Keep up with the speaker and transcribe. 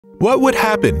What would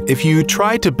happen if you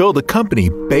tried to build a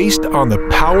company based on the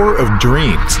power of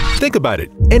dreams? Think about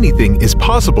it. Anything is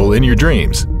possible in your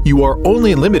dreams. You are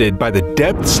only limited by the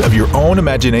depths of your own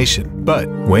imagination. But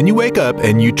when you wake up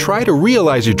and you try to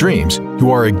realize your dreams,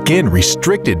 you are again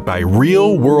restricted by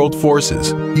real-world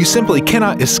forces. You simply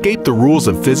cannot escape the rules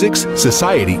of physics,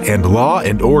 society, and law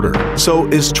and order. So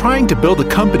is trying to build a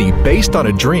company based on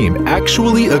a dream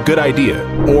actually a good idea?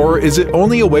 Or is it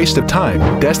only a waste of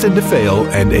time, destined to fail,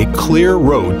 and a clear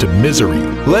road to misery?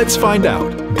 Let's find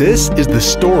out. This is the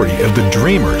story of the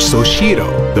dreamer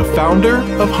Soichiro, the founder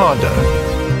of Honda.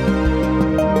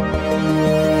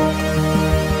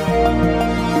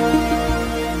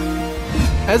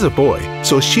 As a boy,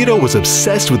 Soichiro was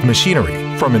obsessed with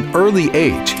machinery. From an early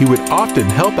age, he would often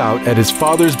help out at his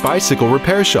father's bicycle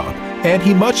repair shop, and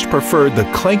he much preferred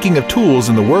the clanking of tools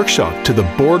in the workshop to the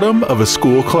boredom of a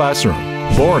school classroom.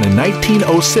 Born in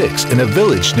 1906 in a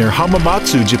village near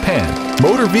Hamamatsu, Japan,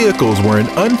 motor vehicles were an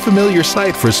unfamiliar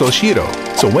sight for Soichiro,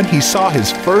 so when he saw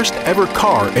his first ever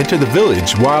car enter the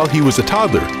village while he was a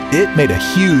toddler, it made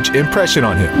a huge impression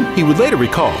on him. He would later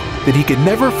recall that he could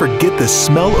never forget the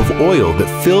smell of oil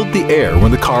that filled the air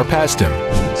when the car passed him.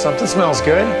 Something smells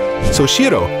good.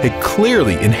 Soichiro had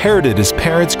clearly inherited his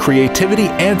parents' creativity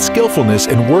and skillfulness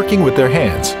in working with their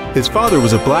hands. His father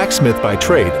was a blacksmith by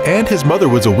trade, and his mother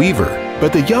was a weaver.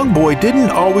 But the young boy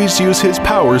didn't always use his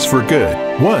powers for good.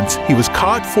 Once, he was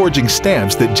caught forging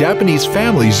stamps that Japanese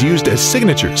families used as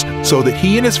signatures so that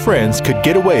he and his friends could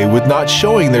get away with not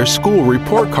showing their school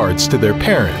report cards to their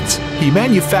parents. He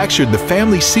manufactured the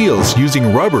family seals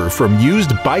using rubber from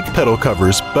used bike pedal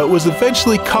covers, but was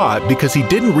eventually caught because he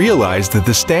didn't realize that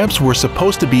the stamps were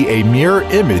supposed to be a mirror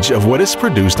image of what is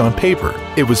produced on paper.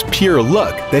 It was pure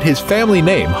luck that his family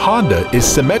name, Honda, is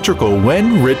symmetrical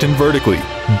when written vertically,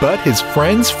 but his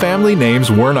friends' family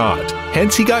names were not.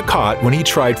 Hence, he got caught when he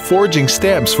tried forging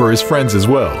stamps for his friends as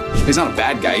well. He's not a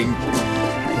bad guy.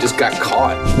 He just got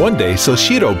caught. One day,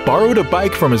 Soichiro borrowed a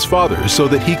bike from his father so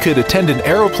that he could attend an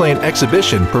aeroplane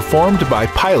exhibition performed by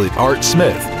pilot Art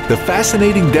Smith. The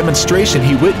fascinating demonstration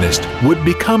he witnessed would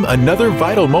become another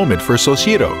vital moment for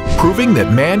Soichiro, proving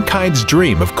that mankind's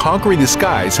dream of conquering the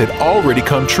skies had already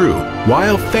come true,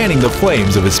 while fanning the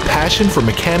flames of his passion for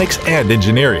mechanics and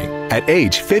engineering. At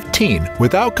age 15,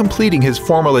 without completing his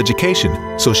formal education,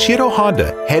 Soichiro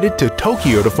Honda headed to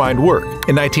Tokyo to find work.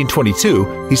 In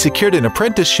 1922, he secured an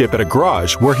apprenticeship at a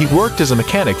garage where he worked as a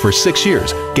mechanic for 6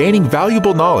 years, gaining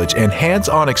valuable knowledge and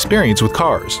hands-on experience with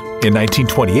cars. In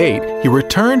 1928, he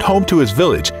returned home to his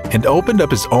village and opened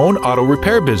up his own auto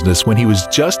repair business when he was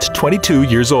just 22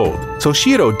 years old.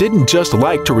 Soichiro didn't just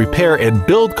like to repair and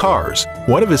build cars.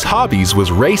 One of his hobbies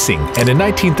was racing, and in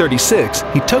 1936,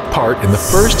 he took part in the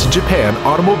first Japan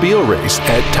automobile race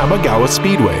at Tamagawa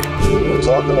Speedway. We're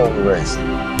talking over racing.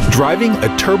 Driving a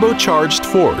turbocharged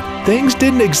Ford, things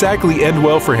didn't exactly end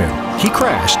well for him. He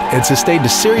crashed and sustained a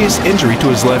serious injury to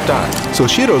his left eye.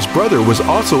 Soichiro's brother was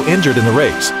also injured in the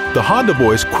race. The Honda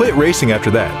boys quit racing after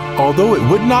that, although it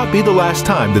would not be the last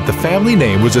time that the family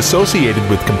name was associated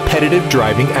with competitive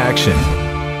driving action.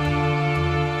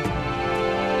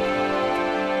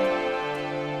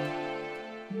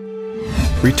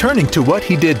 Returning to what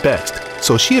he did best,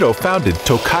 Soichiro founded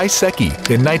Tokai Seki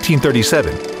in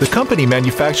 1937. The company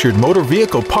manufactured motor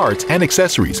vehicle parts and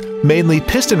accessories, mainly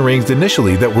piston rings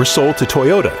initially that were sold to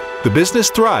Toyota. The business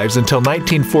thrives until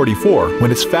 1944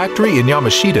 when its factory in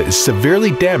Yamashita is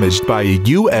severely damaged by a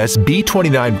US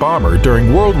B-29 bomber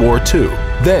during World War II.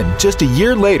 Then, just a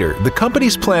year later, the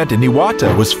company's plant in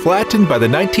Iwata was flattened by the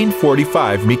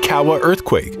 1945 Mikawa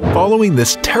earthquake. Following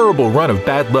this terrible run of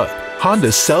bad luck,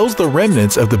 Honda sells the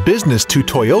remnants of the business to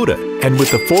Toyota, and with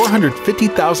the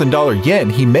 $450,000 yen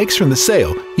he makes from the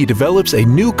sale, he develops a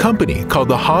new company called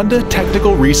the Honda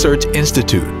Technical Research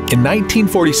Institute. In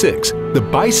 1946, the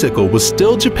bicycle was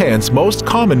still Japan's most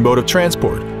common mode of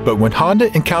transport, but when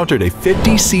Honda encountered a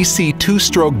 50cc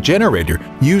two-stroke generator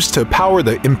used to power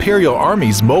the Imperial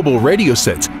Army's mobile radio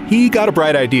sets, he got a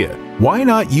bright idea. Why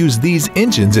not use these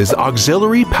engines as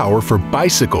auxiliary power for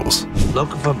bicycles?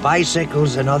 Looking for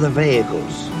bicycles and other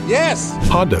vehicles. Yes!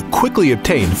 Honda quickly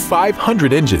obtained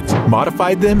 500 engines,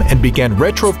 modified them, and began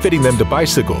retrofitting them to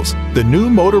bicycles. The new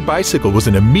motor bicycle was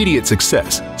an immediate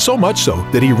success, so much so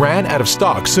that he ran out of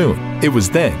stock soon. It was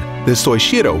then that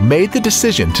Soichiro made the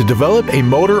decision to develop a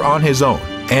motor on his own.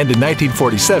 And in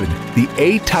 1947, the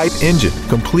A-Type engine,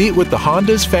 complete with the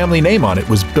Honda's family name on it,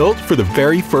 was built for the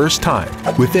very first time.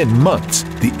 Within months,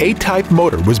 the A-Type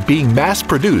motor was being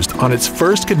mass-produced on its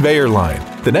first conveyor line.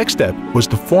 The next step was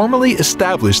to formally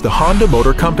establish the Honda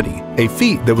Motor Company. a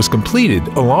feat that was completed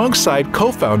alongside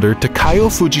co-founder Takao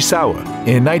Fujisawa.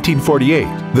 In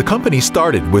 1948, the company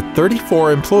started with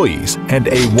 34 employees and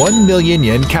a 1 million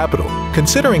yen capital.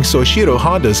 Considering Soichiro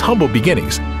Honda's humble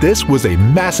beginnings, this was a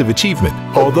massive achievement,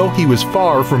 although he was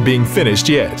far from being finished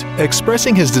yet.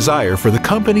 Expressing his desire for the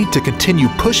company to continue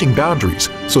pushing boundaries,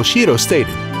 Soichiro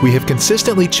stated, "We have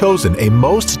consistently chosen a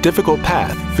most difficult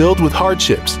path filled with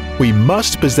hardships. We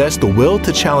must possess the will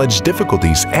to challenge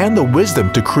difficulties and the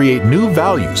wisdom to create new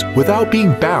values without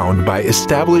being bound by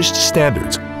established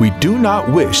standards. We do not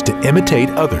wish to imitate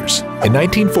others." In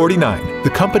 1949, the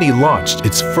company launched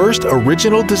its first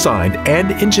original designed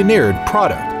and engineered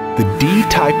product, the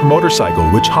D-Type motorcycle,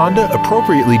 which Honda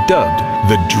appropriately dubbed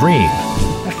the Dream.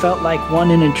 I felt like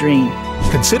one in a dream.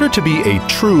 Considered to be a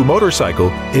true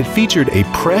motorcycle, it featured a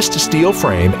pressed steel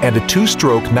frame and a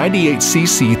 2-stroke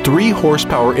 98cc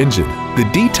 3-horsepower engine. The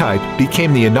D-Type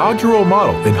became the inaugural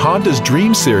model in Honda's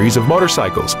Dream series of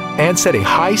motorcycles and set a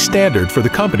high standard for the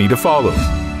company to follow.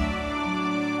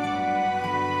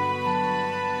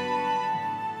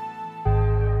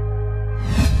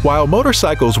 While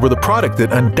motorcycles were the product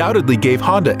that undoubtedly gave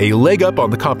Honda a leg up on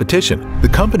the competition, the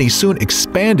company soon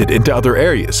expanded into other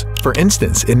areas. For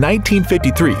instance, in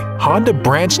 1953, Honda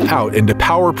branched out into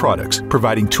power products,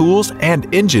 providing tools and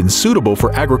engines suitable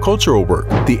for agricultural work.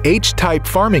 The H-type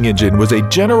farming engine was a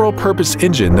general-purpose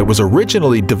engine that was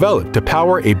originally developed to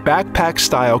power a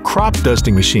backpack-style crop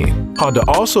dusting machine. Honda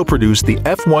also produced the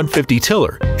F-150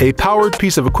 tiller, a powered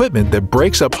piece of equipment that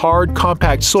breaks up hard,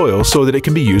 compact soil so that it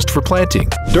can be used for planting.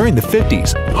 During the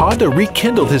 50s, Honda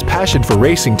rekindled his passion for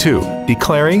racing too,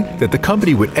 declaring that the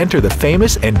company would enter the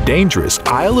famous and dangerous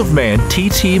Isle of Man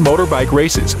TT motorbike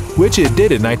races, which it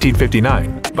did in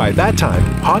 1959. By that time,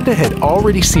 Honda had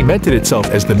already cemented itself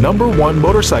as the #1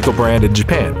 motorcycle brand in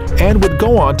Japan and would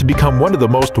go on to become one of the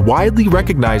most widely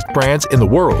recognized brands in the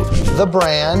world. The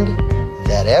brand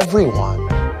that everyone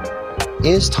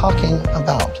is talking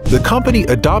about. The company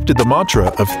adopted the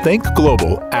mantra of Think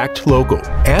Global, Act Local,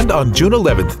 and on June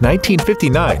 11,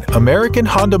 1959, American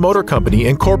Honda Motor Company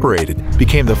Incorporated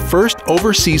became the first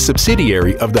overseas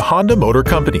subsidiary of the Honda Motor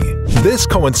Company. This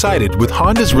coincided with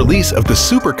Honda's release of the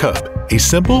Super Cub, a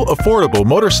simple, affordable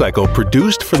motorcycle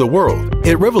produced for the world.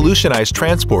 It revolutionized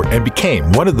transport and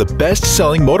became one of the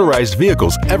best-selling motorized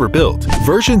vehicles ever built.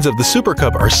 Versions of the Super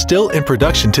Cub are still in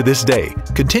production to this day,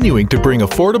 continuing to bring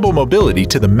affordable mobility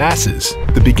to the masses.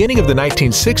 The beginning of the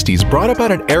 1960s brought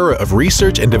about an era of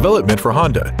research and development for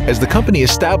Honda, as the company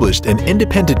established an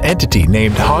independent entity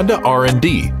named Honda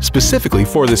R&D, specifically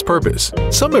for this purpose.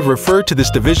 Some have referred to this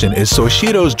division as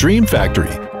Soichiro's Dream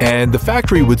Factory, and the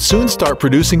factory would soon start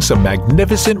producing some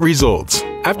magnificent results.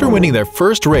 After winning their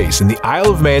first race in the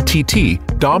Isle of Man TT,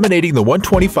 dominating the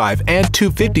 125 and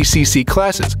 250cc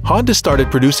classes, Honda started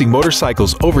producing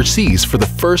motorcycles overseas for the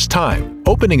first time,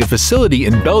 opening a facility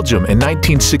in Belgium in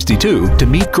 1962 to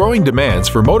meet growing demands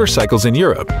for motorcycles in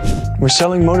Europe. We're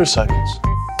selling motorcycles.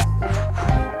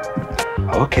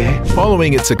 Okay.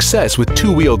 Following its success with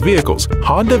two-wheeled vehicles,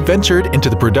 Honda ventured into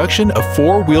the production of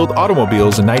four-wheeled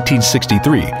automobiles in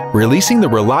 1963, releasing the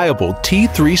reliable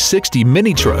T360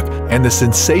 mini truck and the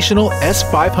sensational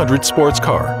S500 sports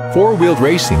car. Four-wheeled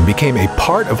racing became a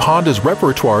part of Honda's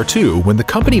repertoire too when the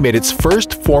company made its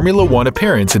first Formula One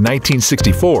appearance in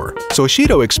 1964.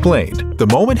 Soichiro explained, "The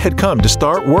moment had come to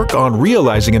start work on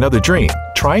realizing another dream.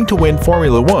 Trying to win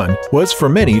Formula One was for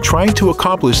many trying to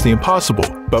accomplish the impossible,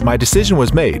 but my decision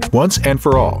was made once and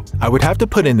for all. I would have to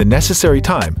put in the necessary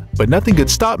time, but nothing could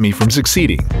stop me from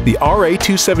succeeding." The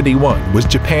RA271 was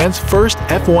Japan's first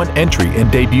F1 entry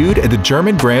and debuted at the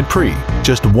German Grand Prix.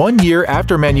 Just 1 year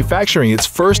after manufacturing its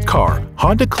first car,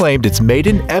 Honda claimed its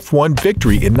maiden F1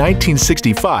 victory in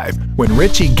 1965 when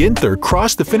Richie Ginther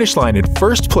crossed the finish line in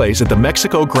first place at the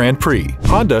Mexico Grand Prix.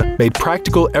 Honda made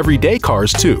practical everyday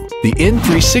cars too. The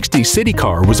N360 city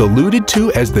car was alluded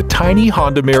to as the tiny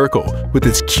Honda miracle, with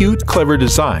its cute, clever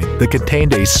design that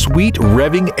contained a sweet,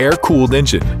 revving, air-cooled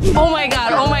engine. Oh my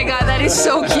god, that is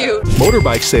so cute!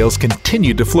 Motorbike sales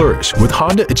continued to flourish, with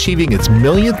Honda achieving its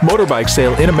millionth motorbike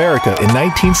sale in America in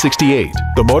 1968.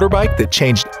 The motorbike that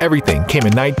changed everything came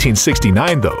in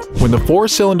 1969 though, when the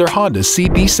four-cylinder Honda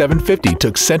CB750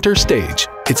 took center stage.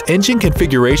 Its engine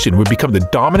configuration would become the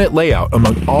dominant layout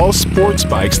among all sports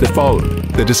bikes that followed.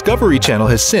 The Discovery Channel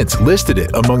has since listed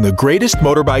it among the greatest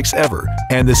motorbikes ever,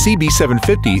 and the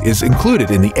CB750 is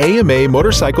included in the AMA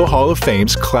Motorcycle Hall of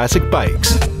Fame's classic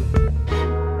bikes.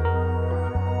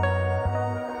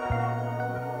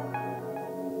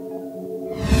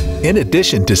 In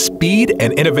addition to speed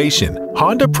and innovation,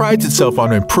 Honda prides itself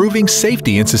on improving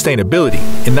safety and sustainability.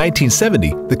 In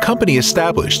 1970, the company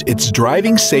established its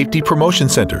Driving Safety Promotion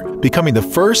Center, becoming the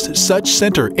first such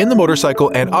center in the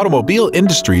motorcycle and automobile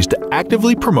industries to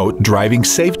actively promote driving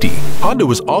safety. Honda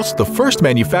was also the first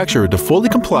manufacturer to fully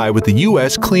comply with the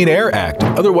U.S. Clean Air Act,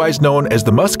 otherwise known as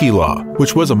the Muskie Law,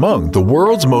 which was among the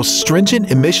world's most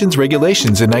stringent emissions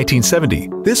regulations in 1970.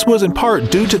 This was in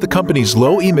part due to the company's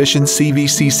low-emission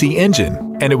CVCC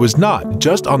engine, and it was not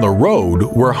just on the road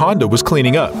where Honda was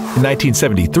cleaning up. In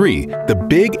 1973, the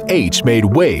Big H made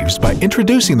waves by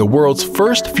introducing the world's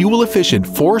first fuel-efficient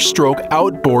four-stroke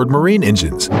outboard marine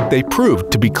engines. They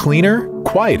proved to be cleaner,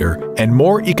 quieter, and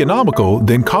more economical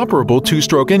than comparable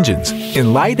two-stroke engines.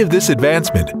 In light of this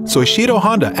advancement, Soichiro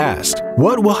Honda asked,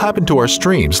 "What will happen to our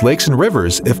streams, lakes, and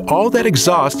rivers if all that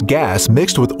exhaust gas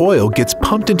mixed with oil gets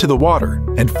pumped into the water?"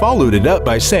 and followed it up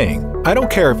by saying, "I don't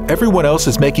care if everyone else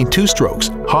is making two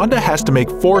strokes, Honda has to make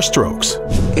four strokes."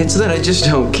 It's that I just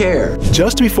don't care.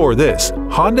 Just before this,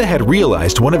 Honda had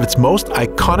realized one of its most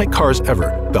iconic cars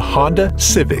ever, the Honda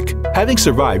Civic. Having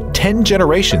survived 10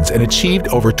 generations and achieved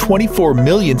over 24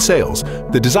 million sales,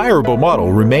 the desirable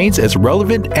model remains as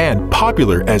relevant and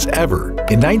popular as ever.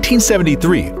 In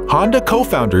 1973, Honda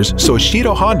co-founders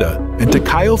Soichiro Honda and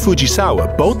Takao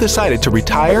Fujisawa both decided to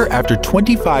retire after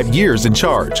 25 years in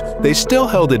charge. They still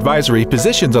held advisory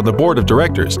positions on the board of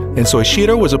directors, and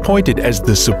Soichiro was appointed as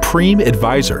the supreme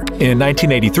advisor in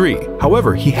 1983.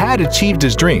 However, he had achieved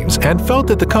his dreams and felt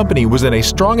that the company was in a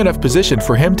strong enough position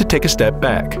for him to take a step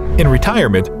back. In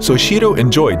retirement, Soichiro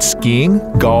enjoyed skiing,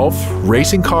 golf,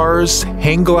 racing cars,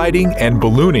 hang gliding, and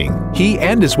ballooning. He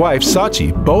and his wife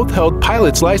Sachi both held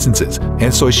pilot's licenses,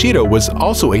 and Soichiro was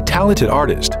also a talented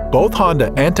artist. Both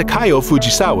Honda and Takao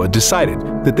Fujisawa decided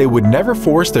that they would never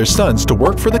force their sons to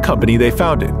work for the company they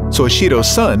founded. Soichiro's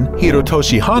son,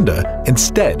 Hirotoshi Honda,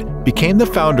 instead became the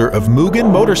founder of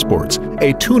Mugen Motorsports,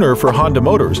 a tuner for Honda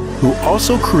Motors, who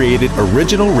also created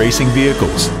original racing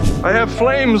vehicles. I have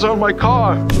flames on my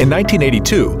car. In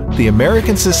 1982, the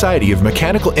American Society of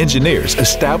Mechanical Engineers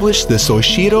established the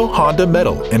Soichiro Honda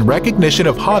Medal in recognition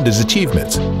of Honda's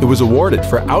achievements. It was awarded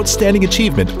for outstanding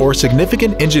achievement or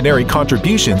significant engineering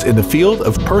contributions in the field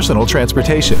of personal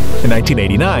transportation. In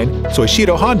 1989,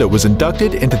 Soichiro Honda was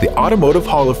inducted into the Automotive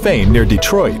Hall of Fame near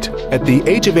Detroit. At the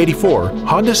age of 84,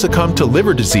 Honda succumbed to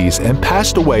liver disease and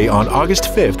passed away on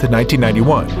August 5,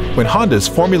 1991. When Honda's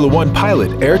Formula One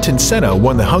pilot Ayrton Senna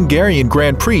won the Hungarian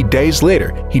Grand Prix days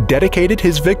later, he dedicated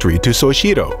his victory to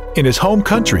Soichiro. In his home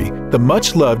country, the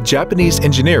much-loved Japanese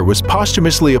engineer was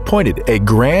posthumously appointed a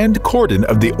Grand Cordon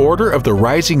of the Order of the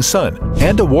Rising Sun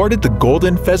and awarded the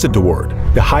Golden Pheasant Award,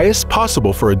 the highest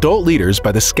possible for adult leaders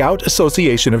by the Scout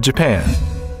Association of Japan.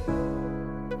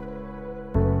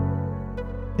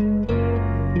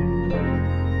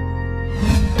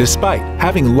 Despite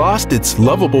having lost its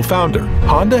lovable founder,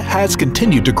 Honda has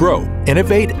continued to grow,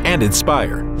 innovate, and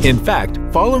inspire. In fact,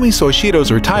 following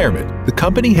Soichiro's retirement, the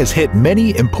company has hit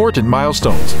many important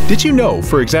milestones. Did you know,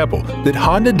 for example, that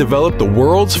Honda developed the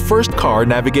world's first car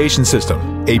navigation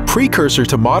system? A precursor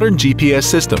to modern GPS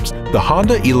systems, the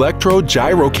Honda Electro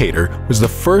Gyrocator was the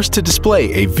first to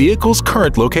display a vehicle's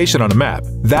current location on a map.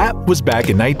 That was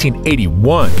back in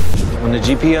 1981. When the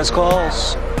GPS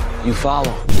calls, you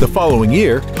follow. The following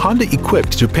year, Honda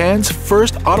equipped Japan's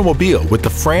first automobile with the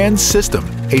Franz system,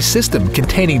 a system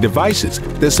containing devices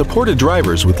that supported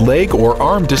drivers with leg or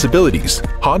arm disabilities.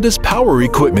 Honda's power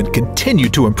equipment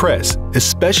continued to impress,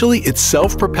 especially its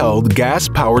self-propelled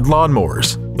gas-powered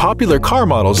lawnmowers. Popular car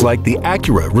models like the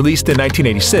Acura, released in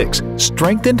 1986,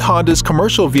 strengthened Honda's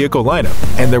commercial vehicle lineup,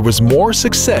 and there was more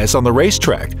success on the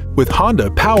racetrack, with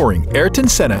Honda powering Ayrton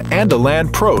Senna and Alain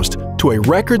Prost to a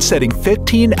record-setting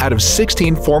 15 out of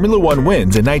 16 Formula One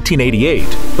wins in 1988.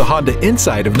 The Honda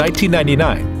Insight of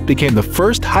 1999 became the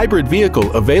first hybrid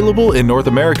vehicle available in North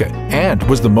America and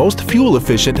was the most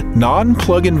fuel-efficient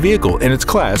non-plug-in vehicle in its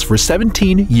class for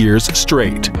 17 years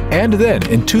straight. And then,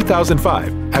 in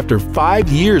 2005, after 5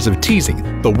 years of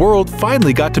teasing, the world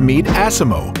finally got to meet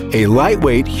Asimo, a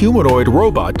lightweight humanoid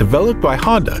robot developed by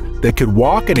Honda that could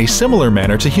walk in a similar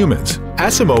manner to humans.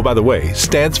 Asimo, by the way,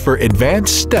 stands for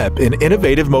Advanced Step in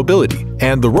Innovative Mobility,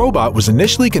 and the robot was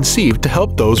initially conceived to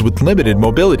help those with limited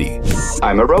mobility.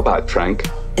 I'm a robot, Frank.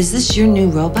 Is this your new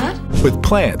robot? With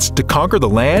plans to conquer the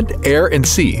land, air, and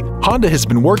sea, Honda has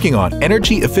been working on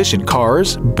energy-efficient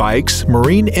cars, bikes,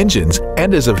 marine engines,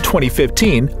 and as of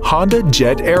 2015, Honda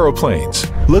jet aeroplanes.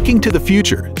 Looking to the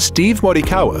future, Steve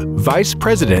Morikawa, Vice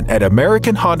President at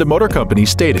American Honda Motor Company,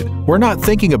 stated, "We're not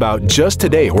thinking about just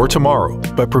today or tomorrow,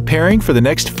 but preparing for the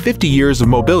next 50 years of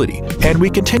mobility, and we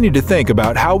continue to think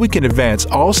about how we can advance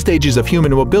all stages of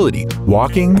human mobility: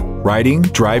 walking, riding,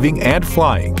 driving, and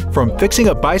flying. From fixing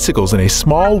up bicycles in a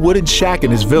small wooden shack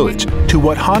in his village to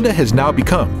what Honda has now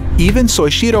become. Even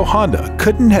Soichiro Honda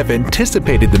couldn't have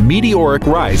anticipated the meteoric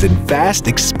rise and vast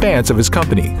expanse of his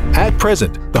company. At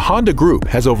present, the Honda Group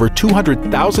has over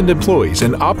 200,000 employees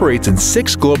and operates in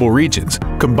 6 global regions.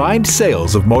 Combined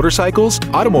sales of motorcycles,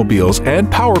 automobiles, and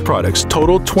power products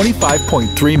totaled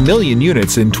 25.3 million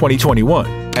units in 2021.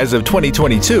 As of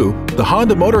 2022, the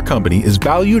Honda Motor Company is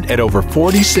valued at over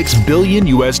 $46 billion,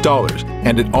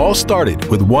 and it all started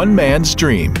with one man's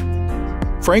dream.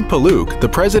 Frank Paluk, the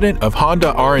president of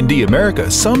Honda R&D America,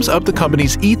 sums up the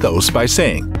company's ethos by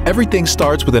saying, "Everything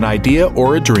starts with an idea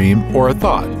or a dream or a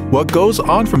thought. What goes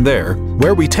on from there,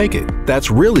 where we take it, that's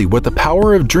really what the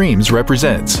power of dreams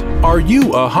represents." Are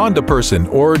you a Honda person,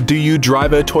 or do you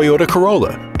drive a Toyota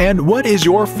Corolla? And what is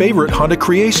your favorite Honda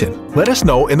creation? Let us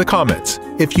know in the comments.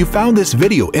 If you found this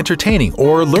video entertaining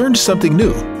or learned something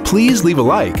new, please leave a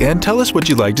like and tell us what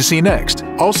you'd like to see next.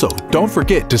 Also, don't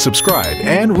forget to subscribe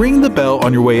and ring the bell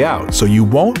on your way out so you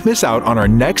won't miss out on our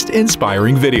next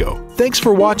inspiring video. Thanks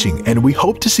for watching, and we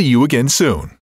hope to see you again soon.